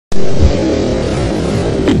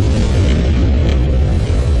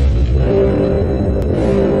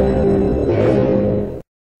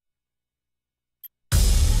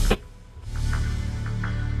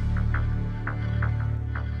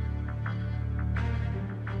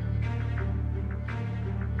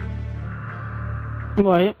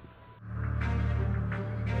What?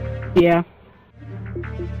 Yeah.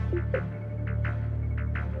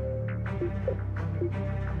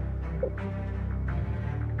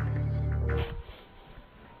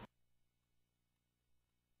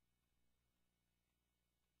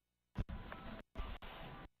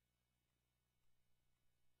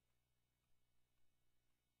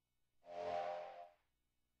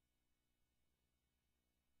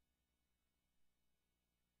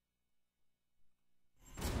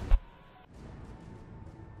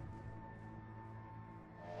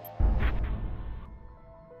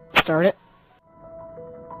 Start it.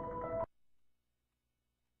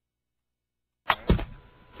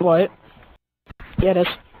 What? Yeah, it is.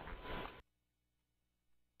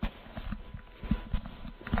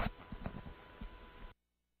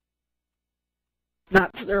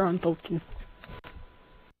 Not their untoten.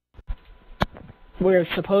 Where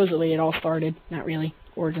supposedly it all started. Not really.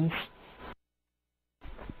 Origins.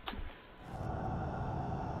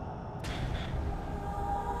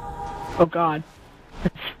 Oh god.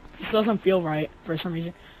 This doesn't feel right for some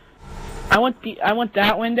reason. I want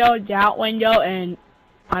that window, and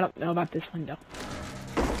I don't know about this window.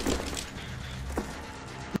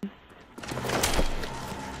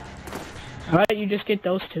 Alright, you just get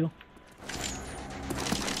those two.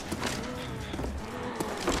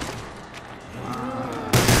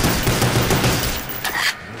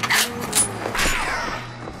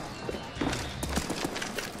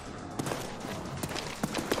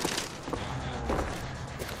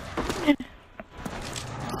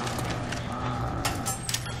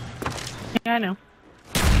 Yeah, I know.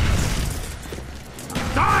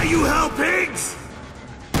 Die, you hell pigs!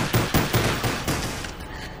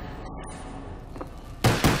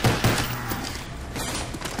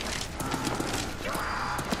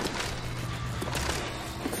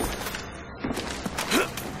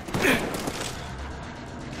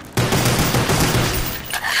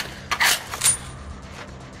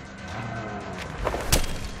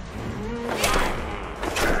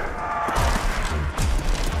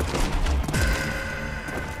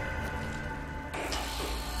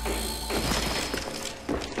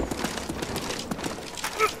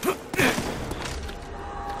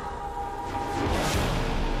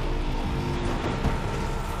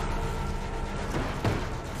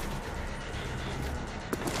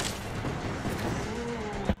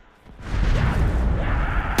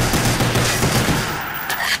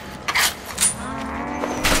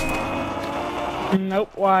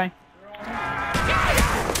 Nope, why?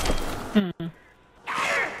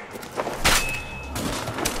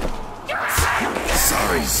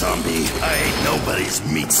 Sorry, zombie. I ain't nobody's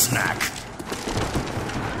meat snack.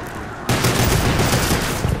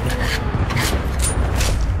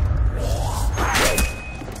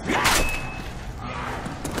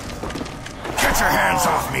 Get your hands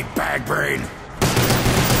off me, bag brain.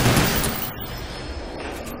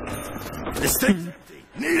 This thing's empty.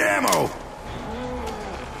 Need ammo.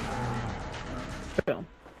 Boom.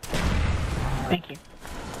 Thank you.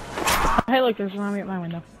 Oh, hey, look, there's a zombie at my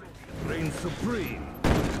window. Reign supreme.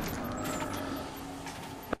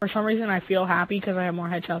 For some reason, I feel happy because I have more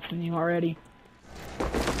headshots than you already.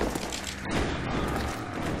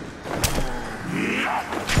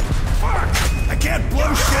 Fuck! I can't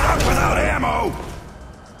blow shit up without ammo!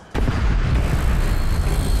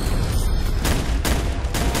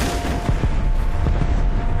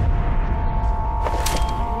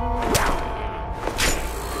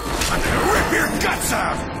 I'm gonna rip your guts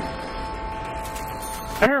out!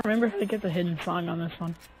 I don't remember how to get the hidden song on this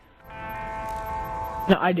one.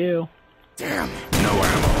 No, I do. Damn, no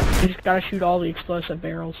ammo. You just gotta shoot all the explosive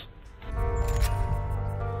barrels.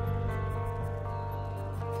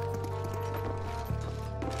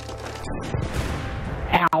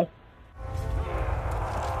 Ow.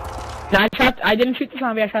 No, I didn't shoot the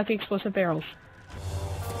zombie, I shot the explosive barrels.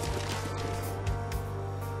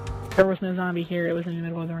 There was no zombie here, it was in the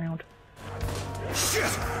middle of the round. Shit!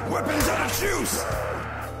 Weapons out of juice!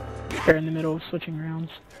 They're in the middle of switching rounds.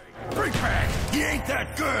 Freak bag! He ain't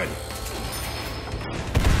that good!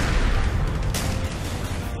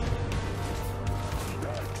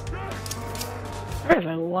 There's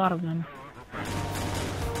a lot of them.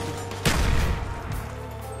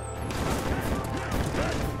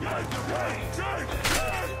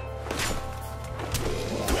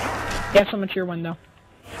 Yeah, someone to your window.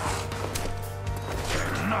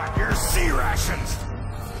 Not your sea rations!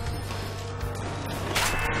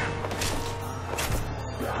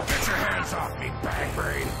 Get your hands off me, bag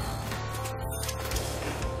brain!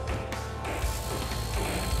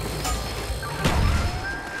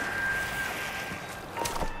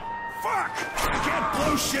 Fuck! I can't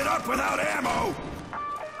blow shit up without ammo!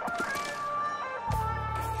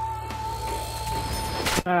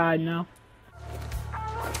 No.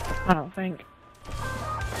 I don't think.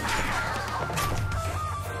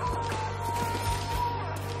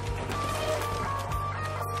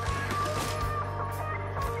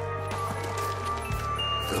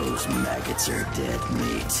 Those maggots are dead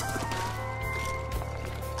meat.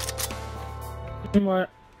 What?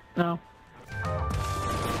 No.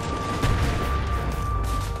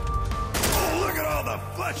 Oh, look at all the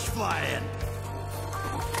flesh flying!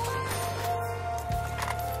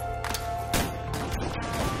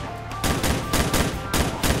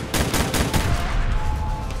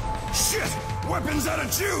 Shit! Weapons out of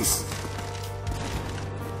juice!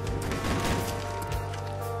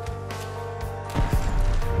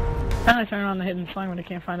 I'm gonna turn on the hidden slime when I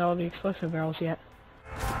can't find all the explosive barrels yet.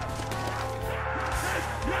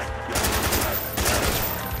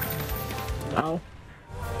 Oh.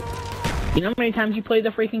 You know how many times you played the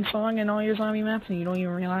freaking song in all your zombie maps and you don't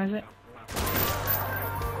even realize it?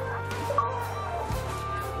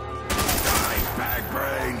 Die, bag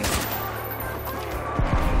brain!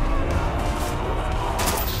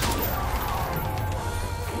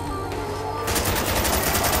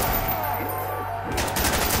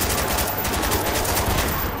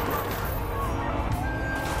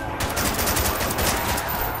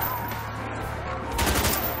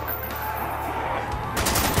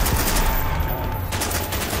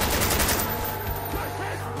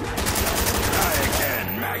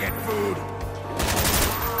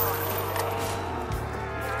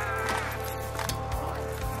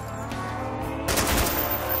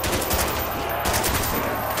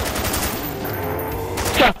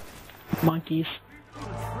 Monkeys.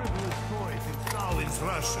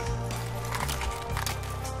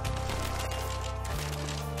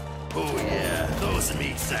 Oh yeah, those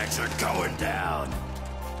meat sacks are going down.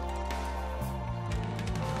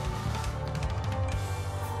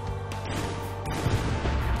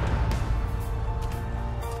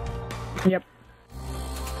 Yep.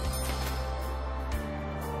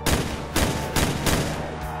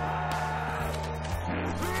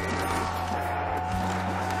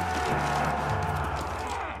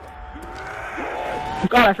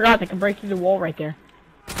 God, I forgot they can break through the wall right there.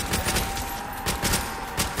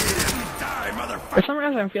 For some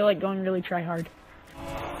reason, I feel like going really try hard.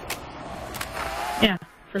 Yeah,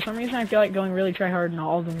 for some reason, I feel like going really try hard in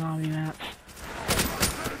all the zombie maps.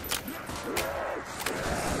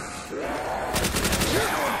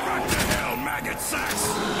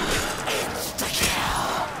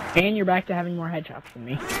 And you're back to having more headshots than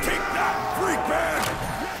me. Take that, freak bag!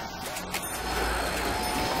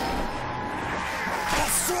 I'll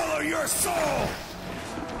swallow your soul!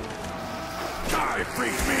 Die,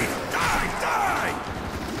 freak meat! Die, die!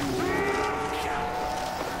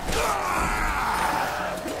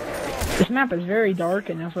 This map is very dark,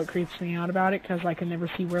 and that's what creeps me out about it, because I can never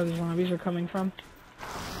see where the zombies are coming from.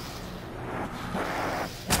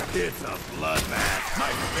 It's a bloodbath,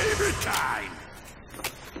 my favorite kind!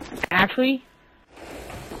 Actually,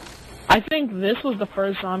 I think this was the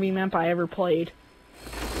first zombie map I ever played.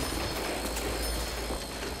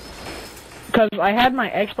 Because I had my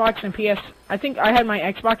Xbox and I think I had my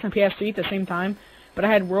Xbox and PS3 at the same time, but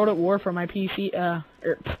I had World at War for my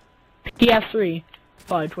PS3.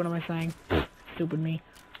 Fudge, what am I saying? Stupid me.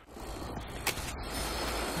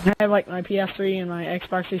 I had like my PS3 and my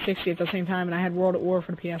Xbox 360 at the same time, and I had World at War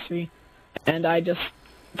for the PS3. And I just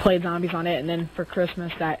played zombies on it, and then for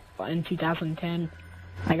Christmas in 2010,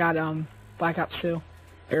 I got Black Ops 2.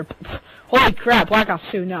 Holy crap, Black Ops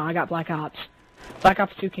 2, no, I got Black Ops. Black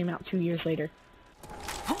Ops 2 came out 2 years later.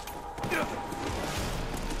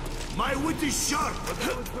 My wit is sharp!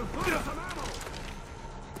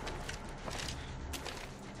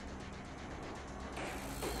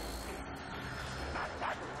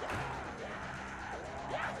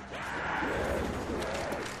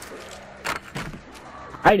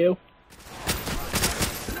 I do.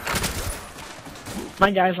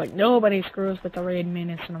 My guy's like, nobody screws with the raid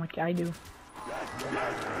minutes, and I'm like, yeah, I do.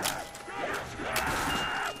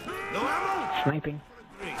 Sniping.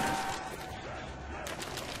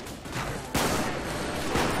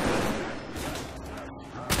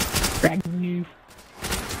 Frag new.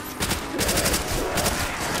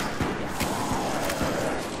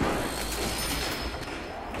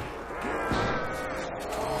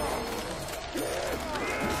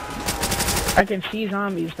 I can see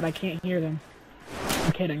zombies, but I can't hear them.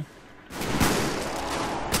 I'm kidding.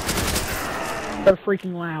 They're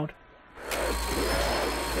freaking loud.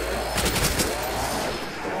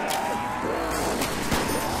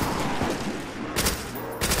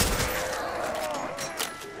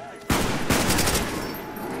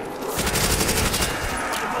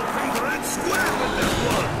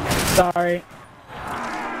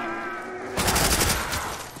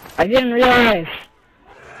 I didn't realize.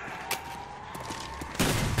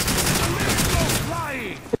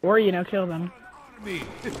 Or, you know, kill them.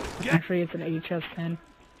 Actually, it's an HS-10.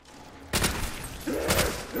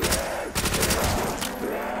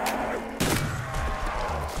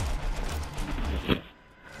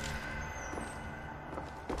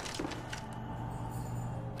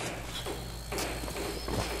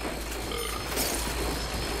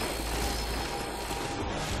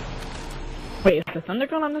 Wait, is the thunder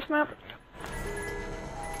gun on this map?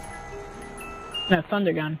 No,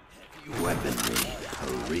 thunder gun. Weaponry, a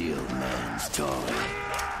real man's toy.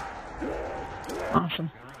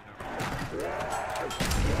 Awesome.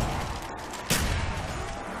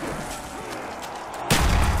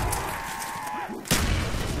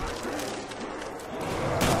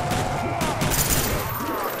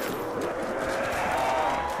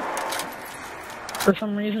 For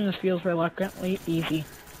some reason, this feels reluctantly easy.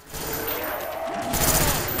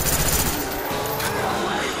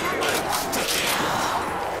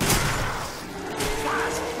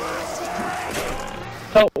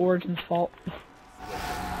 Oh, Origin's fault.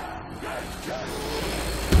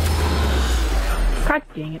 God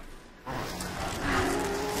dang it.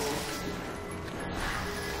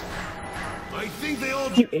 I think they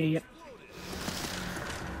all You idiot.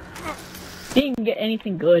 Didn't get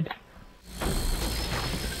anything good.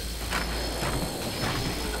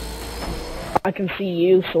 I can see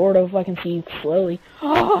you, sort of. I can see you slowly.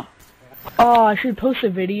 Oh, I should post a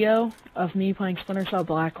video of me playing Splinter Cell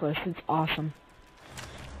Blacklist. It's awesome.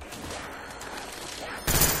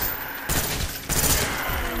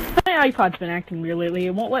 My iPod's been acting weird lately.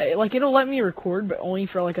 It won't let, like, it'll let me record, but only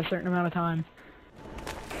for like a certain amount of time.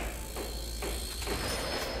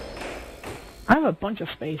 I have a bunch of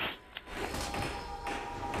space.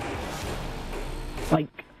 Like,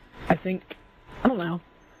 I think, I don't know.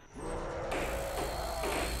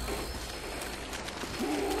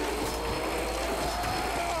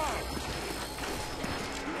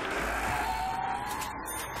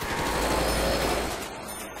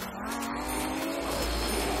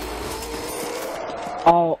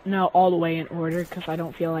 All the way in order, because I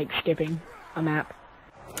don't feel like skipping a map.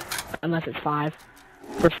 Unless it's 5.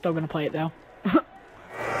 We're still gonna play it though.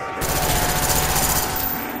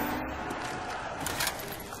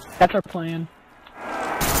 That's our plan.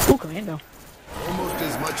 Ooh, commando. almost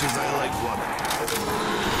as much as I like woman.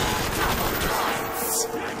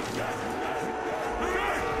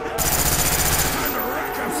 Time to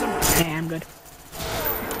rack up some. Yeah, I'm good.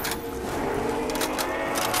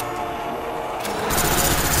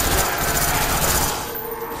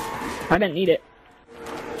 I didn't need it.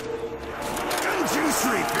 Gun juice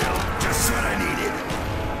refill. Just what I needed.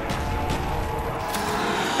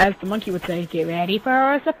 As the monkey would say, get ready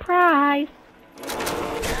for a surprise.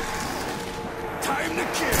 Time to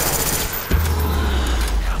kill.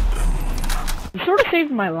 You sort of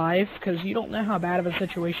saved my life, because you don't know how bad of a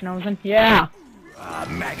situation I was in. Yeah.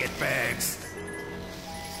 Maggot bags.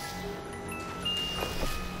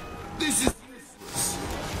 This is useless.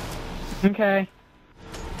 Okay.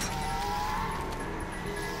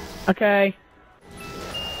 Okay.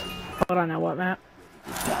 Hold on now, what map?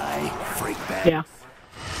 Die, freak bag. Yeah.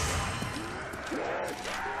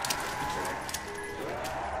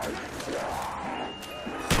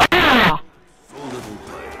 Ah! So little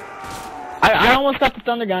play. I almost got the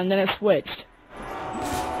thunder gun, then it switched.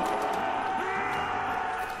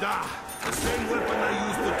 The same weapon I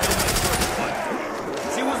used to kill my first wife.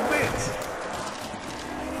 She was bit.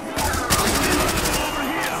 Over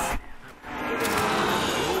here.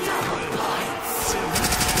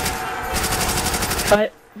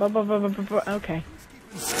 But, okay.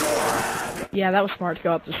 Yeah, that was smart to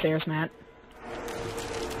go up the stairs, Matt.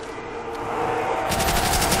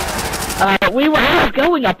 I was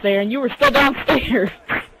going up there and you were still downstairs.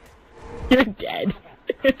 You're dead.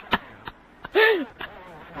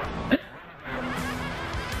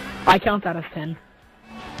 I count that as 10.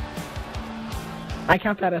 I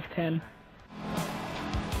count that as 10.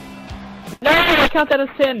 No, I count that as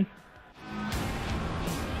 10.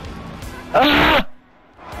 Ah!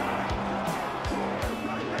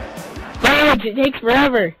 Fudge, it takes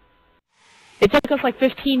forever. It took us like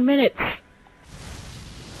 15 minutes.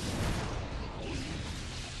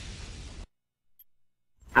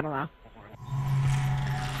 I don't know.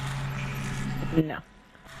 No.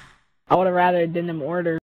 I would have rather done them order.